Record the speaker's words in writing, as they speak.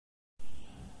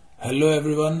Hello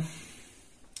everyone.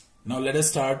 Now let us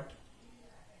start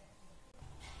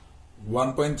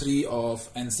 1.3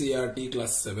 of NCERT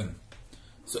class 7.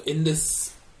 So in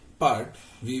this part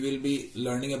we will be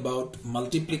learning about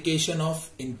multiplication of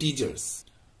integers,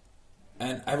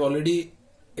 and I've already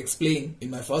explained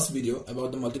in my first video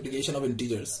about the multiplication of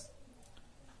integers.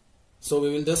 So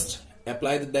we will just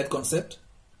apply that concept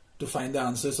to find the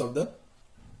answers of the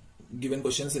given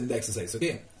questions in the exercise.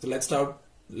 Okay, so let's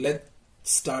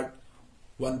start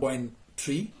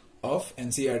 1.3 of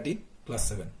NCERT class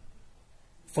 7.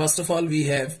 First of all, we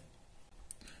have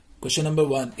question number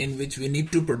 1, in which we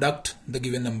need to product the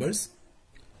given numbers.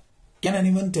 Can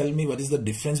anyone tell me what is the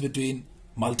difference between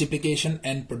multiplication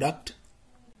and product?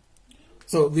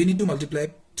 So we need to multiply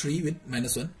 3 with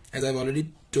 -1, as I've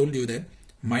already told you that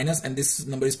minus, and this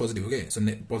number is positive. Okay, so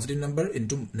positive number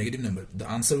into negative number, the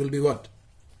answer will be what?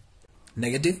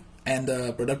 Negative, and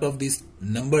the product of these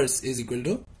numbers is equal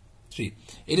to 3.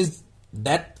 It is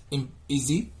that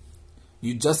easy.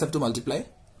 You just have to multiply.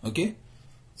 Okay,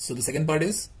 so the second part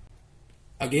is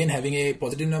again having a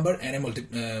positive number and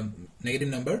a negative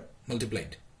number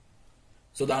multiplied.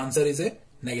 So the answer is a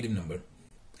negative number.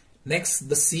 Next,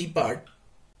 the C part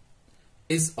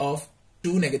is of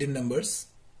two negative numbers.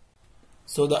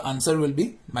 So the answer will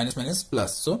be minus minus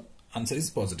plus. So answer is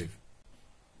positive.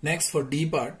 Next, for D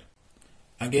part,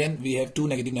 again we have two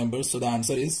negative numbers. So the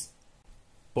answer is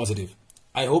positive.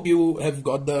 I hope you have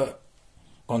got the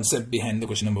concept behind the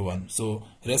question number 1. So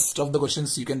rest of the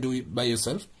questions you can do it by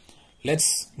yourself.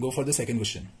 Let's go for the second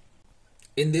question.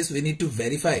 In this we need to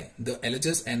verify the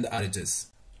LHS and the RHS.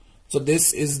 So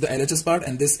this is the LHS part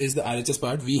and this is the RHS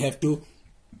part. We have to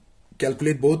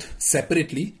calculate both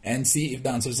separately and see if the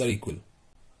answers are equal.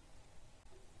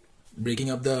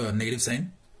 Breaking up the negative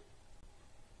sign,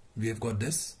 we have got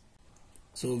this.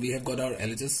 So we have got our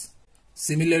LHS.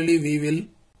 Similarly, we will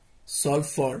solve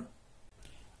for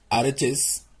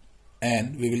RHS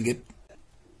and we will get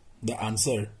the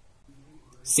answer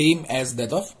same as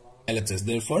that of LHS.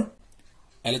 Therefore,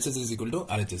 LHS is equal to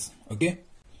RHS. Okay.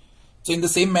 So in the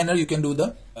same manner, you can do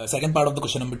the second part of the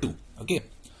question number 2. Okay.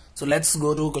 So let's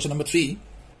go to question number 3.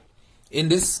 In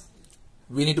this,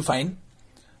 we need to find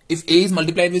if A is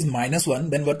multiplied with -1,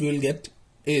 then what we will get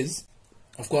is,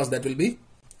 of course, that will be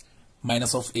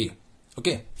minus of A.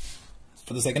 Okay.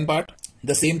 For the second part,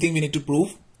 the same thing we need to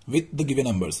prove with the given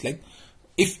numbers. Like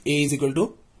if A is equal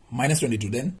to -22,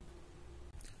 then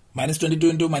 -22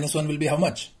 into -1 will be how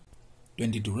much?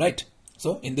 22, right?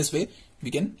 So in this way,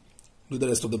 we can do the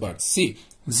rest of the parts. See,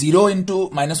 0 into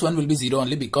 -1 will be 0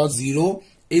 only, because 0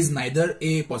 is neither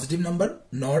a positive number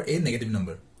nor a negative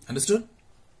number. Understood?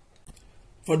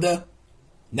 For the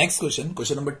next question,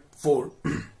 question number 4,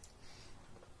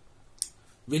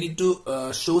 we need to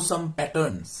show some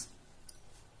patterns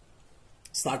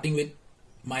starting with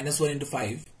 -1 into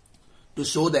 5 to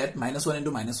show that -1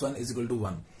 into -1 is equal to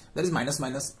 1. That is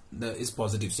minus is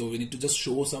positive. So we need to just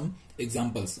show some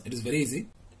examples. It is very easy.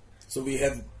 So we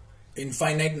have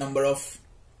infinite number of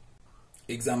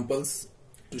examples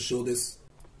to show this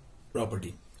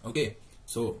property. Okay.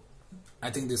 So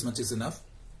I think this much is enough.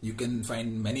 You can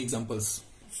find many examples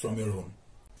from your own.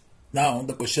 Now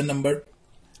the question number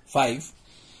 5.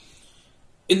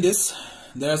 In this,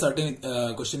 there are certain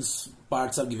questions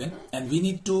parts are given, and we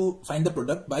need to find the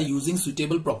product by using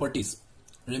suitable properties.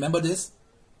 Remember this,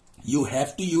 you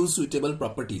have to use suitable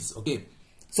properties. Okay,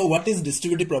 so what is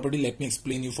distributive property? Let me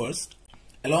explain you first.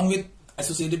 Along with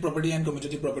associative property and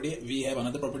commutative property, we have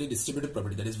another property, distributive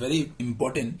property, that is very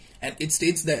important, and it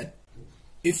states that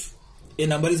if a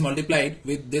number is multiplied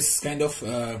with this kind of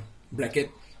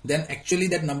bracket, then actually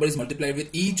that number is multiplied with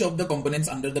each of the components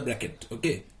under the bracket.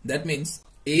 Okay, that means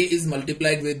A is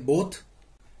multiplied with both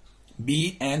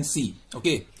B and C.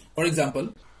 Okay, for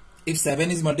example, if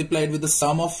 7 is multiplied with the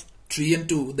sum of 3 and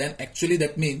 2, then actually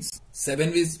that means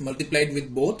 7 is multiplied with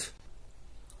both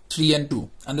 3 and 2.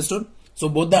 Understood? So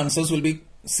both the answers will be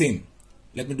same.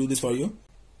 Let me do this for you.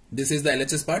 This is the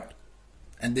LHS part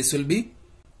and this will be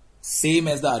same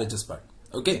as the RHS part.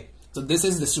 Okay, so this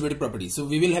is distributive property. So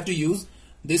we will have to use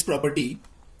this property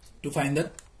to find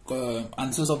the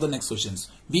answers of the next questions.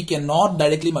 We cannot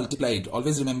directly multiply it.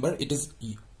 Always remember, it is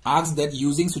asked that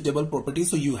using suitable property,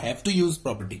 so you have to use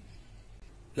property.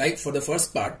 Like for the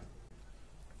first part,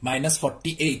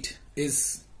 -48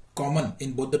 is common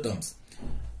in both the terms.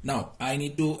 Now I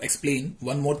need to explain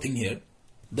one more thing here,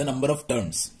 the number of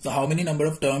terms. So how many number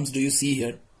of terms do you see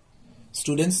here?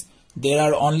 Students, there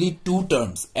are only 2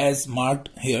 terms as marked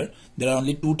here. There are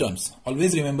only 2 terms.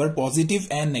 Always remember, positive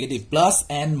and negative, plus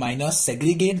and minus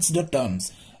segregates the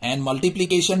terms, and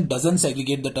multiplication doesn't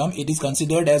segregate the term. It is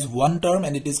considered as one term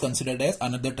and it is considered as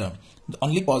another term.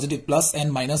 Only positive plus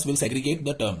and minus will segregate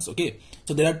the terms. Okay,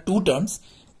 so there are two terms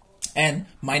and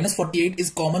minus 48 is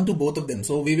common to both of them.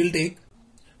 So we will take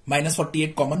minus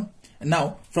 48 common. And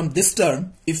now from this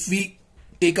term, if we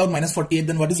take out minus 48,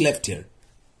 then what is left here?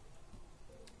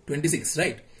 26,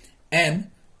 right? And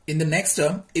in the next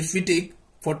term, if we take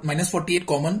minus 48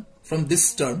 common from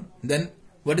this term, then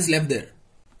what is left there?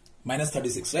 Minus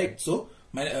 36, right? So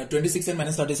 26 and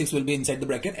minus 36 will be inside the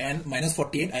bracket, and minus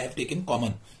 48 I have taken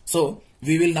common. So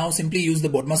we will now simply use the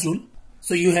BODMAS rule.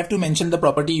 So you have to mention the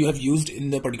property you have used in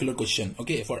the particular question,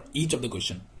 okay, for each of the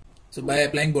question. So by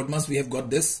applying BODMAS, we have got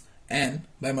this, and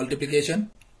by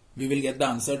multiplication, we will get the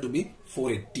answer to be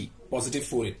 480, positive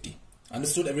 480.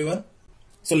 Understood, everyone?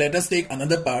 So let us take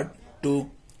another part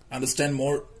to understand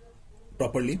more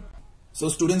properly. So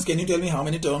students, can you tell me how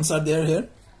many terms are there here?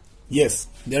 Yes,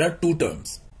 there are two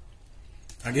terms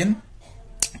again,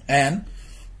 and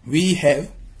we have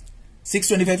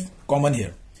 625 common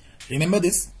here. Remember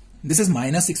this is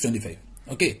minus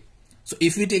 625. Okay, so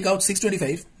if we take out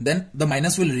 625, then the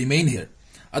minus will remain here.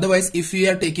 Otherwise, if we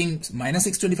are taking minus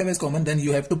 625 as common, then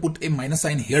you have to put a minus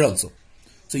sign here also.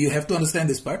 So you have to understand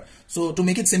this part. So to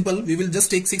make it simple, we will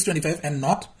just take 625 and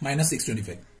not minus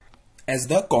 625 as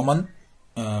the common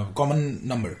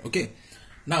number. Okay,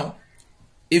 now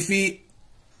if we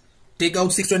take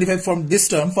out 625 from this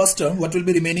term, first term, what will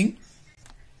be remaining?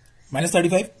 Minus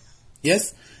 35.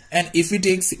 Yes, and if we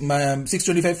take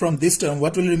 625 from this term,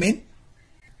 what will remain?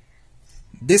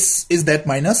 This is that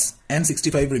minus, and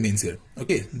 65 remains here.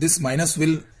 Okay, this minus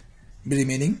will be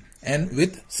remaining and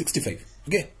with 65.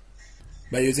 Okay,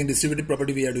 by using distributive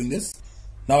property we are doing this.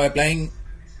 Now applying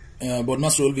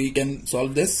BODMAS rule, we can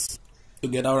solve this to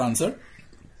get our answer.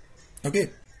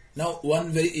 Okay, now one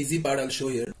very easy part I'll show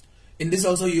here. In this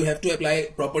also you have to apply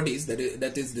properties, that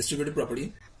is distributive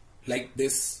property, like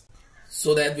this,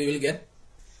 so that we will get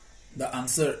the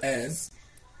answer as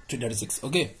 336.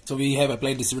 Okay, so we have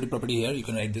applied distributive property here. You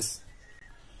can write this.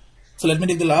 So let me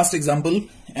take the last example,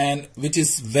 and which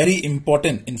is very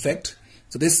important in fact.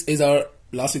 So this is our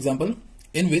last example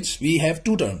in which we have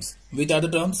two terms. Which are the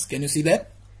terms? Can you see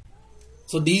that?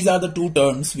 So these are the two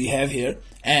terms we have here,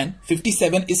 and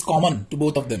 57 is common to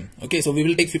both of them. Okay, so we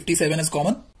will take 57 as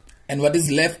common, and what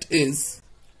is left is,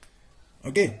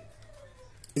 okay,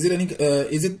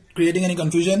 is it creating any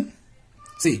confusion?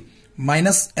 See,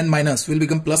 minus and minus will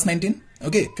become plus 19.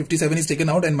 Okay, 57 is taken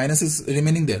out and minus is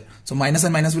remaining there. So minus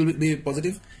and minus will be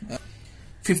positive.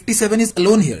 57 is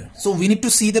alone here. So we need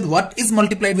to see that what is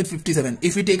multiplied with 57.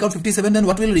 If we take out 57, then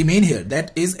what will remain here?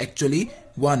 That is actually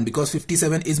 1, because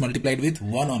 57 is multiplied with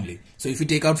 1 only. So if we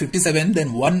take out 57,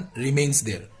 then 1 remains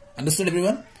there. Understood,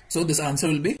 everyone? So this answer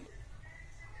will be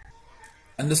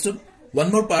understood.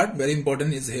 One more part, very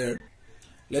important, is here.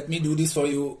 Let me do this for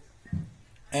you.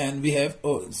 And we have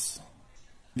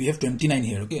 29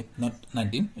 here, okay, not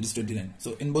 19, it is 29.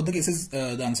 So in both the cases,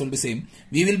 the answer will be same.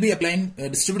 We will be applying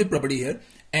distributive property here,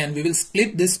 and we will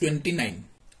split this 29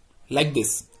 like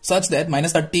this, such that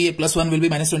minus 30 plus 1 will be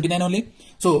minus 29 only.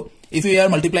 So if we are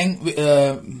multiplying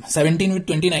 17 with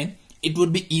 29, it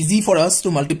would be easy for us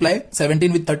to multiply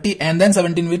 17 with 30 and then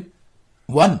 17 with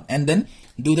 1 and then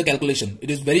do the calculation. It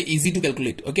is very easy to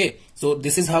calculate. Okay, so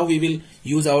this is how we will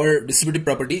use our distributive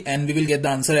property, and we will get the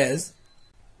answer as.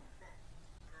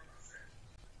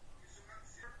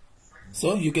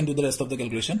 So you can do the rest of the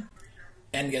calculation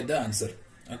and get the answer.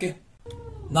 Okay,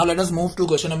 now let us move to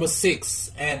question number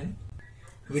 6, and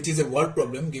which is a word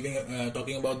problem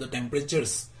talking about the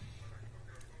temperatures,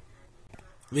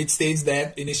 which states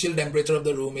that initial temperature of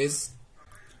the room is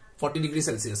 40 degrees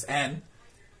Celsius and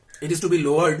it is to be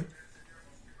lowered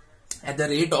at the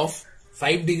rate of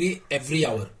 5 degrees every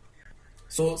hour.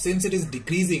 So since it is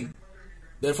decreasing,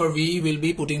 therefore we will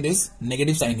be putting this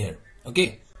negative sign here,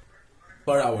 okay,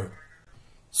 per hour.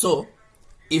 So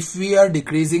if we are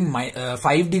decreasing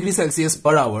 5 degrees Celsius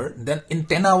per hour, then in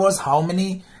 10 hours how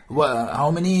many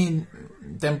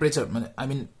temperature, I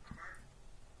mean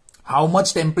how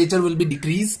much temperature will be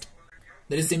decreased?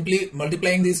 That is simply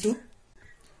multiplying these two.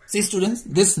 See students,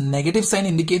 this negative sign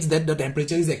indicates that the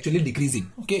temperature is actually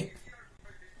decreasing. Okay,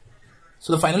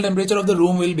 so the final temperature of the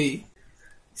room will be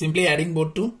simply adding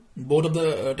both of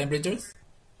the temperatures.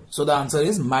 So the answer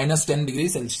is minus 10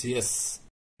 degrees Celsius.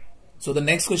 So the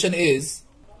next question is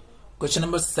question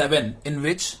number 7, in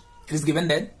which it is given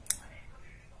that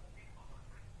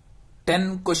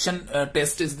 10 question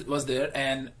test was there,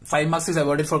 and 5 marks is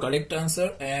awarded for correct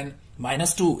answer, and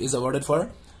minus 2 is awarded for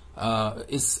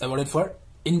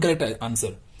incorrect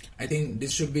answer. I think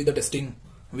this should be the testing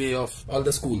way of all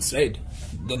the schools, right?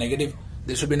 The negative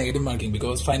there should be negative marking,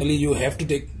 because finally you have to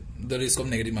take the risk of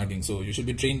negative marking. So you should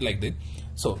be trained like that.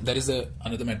 So that is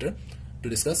another matter to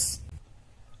discuss.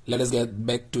 Let us get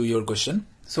back to your question.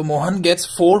 So Mohan gets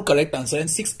 4 correct answers and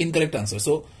 6 incorrect answers.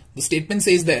 So the statement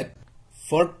says that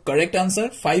for correct answer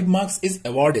 5 marks is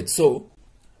awarded. So,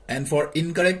 and for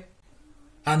incorrect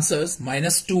answers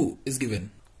 -2 is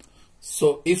given.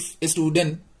 So if a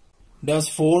student does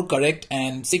 4 correct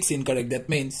and 6 incorrect, that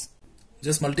means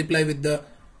just multiply with the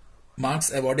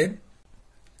marks awarded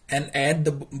and add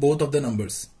both of the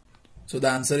numbers. So the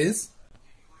answer is,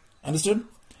 understood?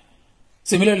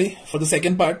 Similarly, for the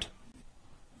second part,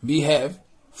 we have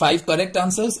 5 correct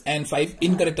answers and 5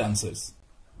 incorrect answers.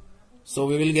 So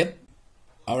we will get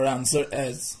our answer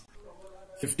as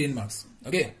 15 marks.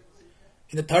 Okay.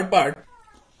 In the third part,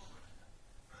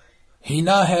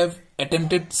 Hina have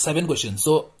attempted 7 questions.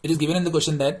 So it is given in the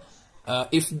question that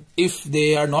if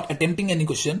they are not attempting any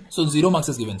question, so 0 marks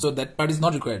is given. So that part is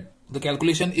not required. The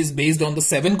calculation is based on the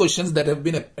 7 questions that have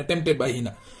been attempted by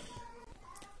Hina,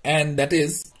 and that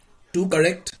is 2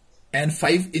 correct and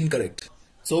 5 incorrect.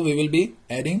 So we will be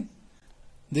adding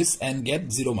this and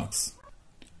get 0 marks.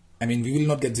 I mean, we will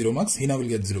not get 0 marks. Hina will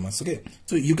get 0 marks. Okay.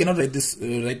 So you cannot write this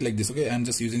write like this. Okay. I'm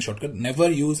just using shortcut.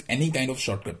 Never use any kind of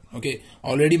shortcut. Okay.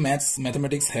 Already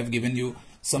mathematics have given you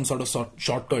some sort of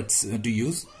shortcuts to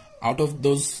use. Out of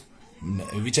those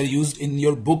which are used in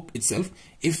your book itself,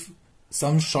 if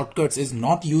some shortcuts is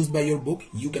not used by your book,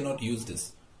 you cannot use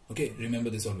this. Okay. Remember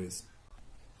this always.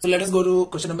 So let us go to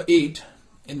question number 8,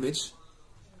 in which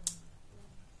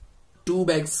 2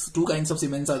 kinds of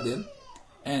cements are there,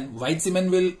 and white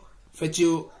cement will fetch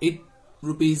you 8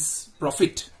 rupees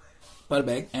profit per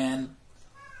bag, and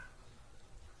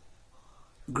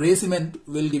grey cement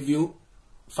will give you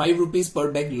 5 rupees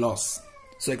per bag loss.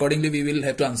 So accordingly we will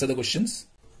have to answer the questions.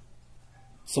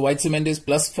 So white cement is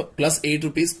plus 8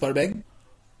 rupees per bag,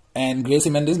 and grey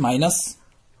cement is minus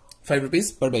 5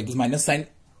 rupees per bag. This minus sign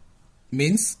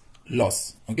means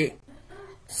loss. Okay.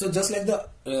 So just like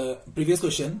the previous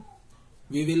question,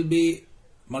 we will be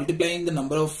multiplying the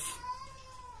number of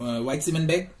white cement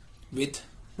bag with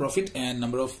profit and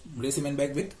number of grey cement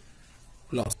bag with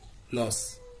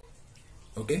loss.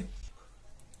 Okay.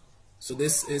 So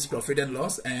this is profit and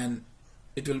loss, and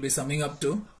it will be summing up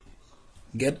to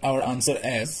get our answer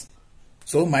as,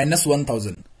 so minus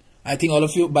 1000. I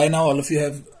think by now all of you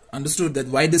have understood that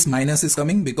why this minus is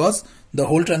coming, because the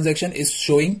whole transaction is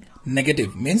showing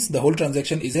negative, means the whole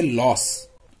transaction is a loss.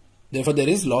 Therefore there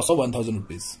is loss of 1000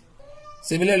 rupees.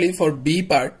 Similarly, for B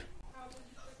part,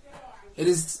 it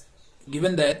is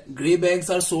given that grey bags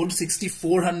are sold,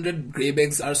 6400 grey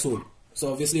bags are sold.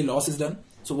 So obviously loss is done.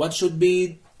 So what should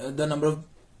be the number of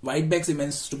white bag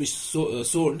cements to be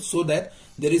sold so that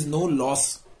there is no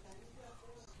loss?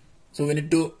 So we need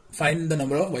to find the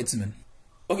number of white cement.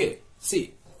 Okay,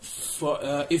 see, for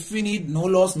if we need no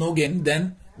loss no gain,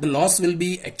 then the loss will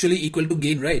be actually equal to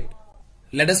gain, right?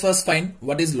 Let us first find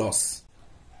what is loss.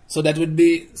 So that would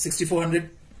be 6400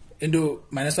 into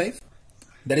minus 5,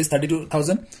 that is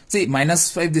 32,000. See,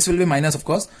 minus 5, this will be minus of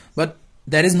course, but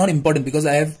that is not important because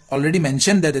I have already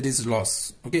mentioned that it is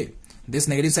loss. Okay, this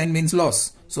negative sign means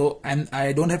loss, so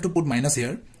I don't have to put minus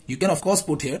here. You can of course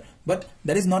put here, but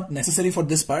that is not necessary for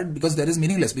this part because that is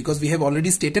meaningless, because we have already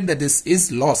stated that this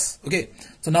is loss. Okay,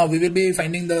 so now we will be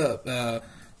finding the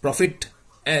profit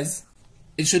as,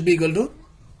 it should be equal to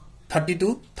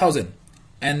 32,000,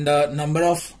 and the number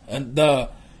of the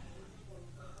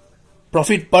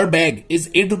profit per bag is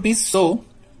 8 rupees. So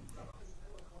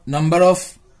number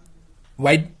of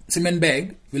white cement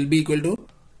bag will be equal to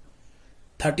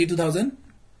 32,000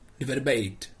 divided by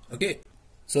 8. Okay,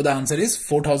 so the answer is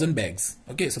 4,000 bags.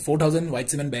 Okay, so 4,000 white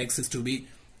cement bags is to be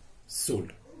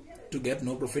sold to get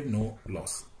no profit, no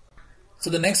loss. So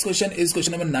the next question is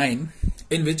question number 9,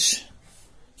 in which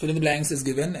fill in the blanks is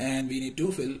given and we need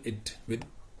to fill it with,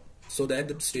 so that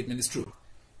the statement is true.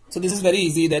 So this is very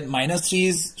easy, that minus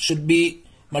 3 should be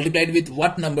multiplied with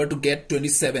what number to get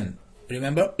 27?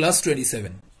 Remember, plus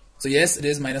 27. So yes, it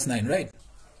is minus 9, right?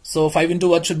 So 5 into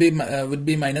what should be would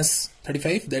be minus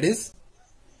 35, that is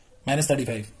minus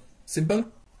 35. Simple.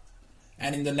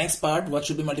 And in the next part, what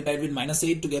should be multiplied with minus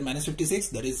 8 to get minus 56?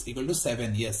 That is equal to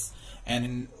 7. Yes. And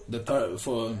in the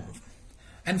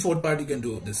fourth part, you can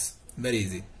do this. Very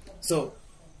easy. So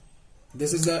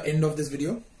this is the end of this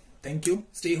video. Thank you.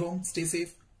 Stay home, stay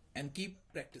safe, and keep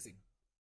practicing.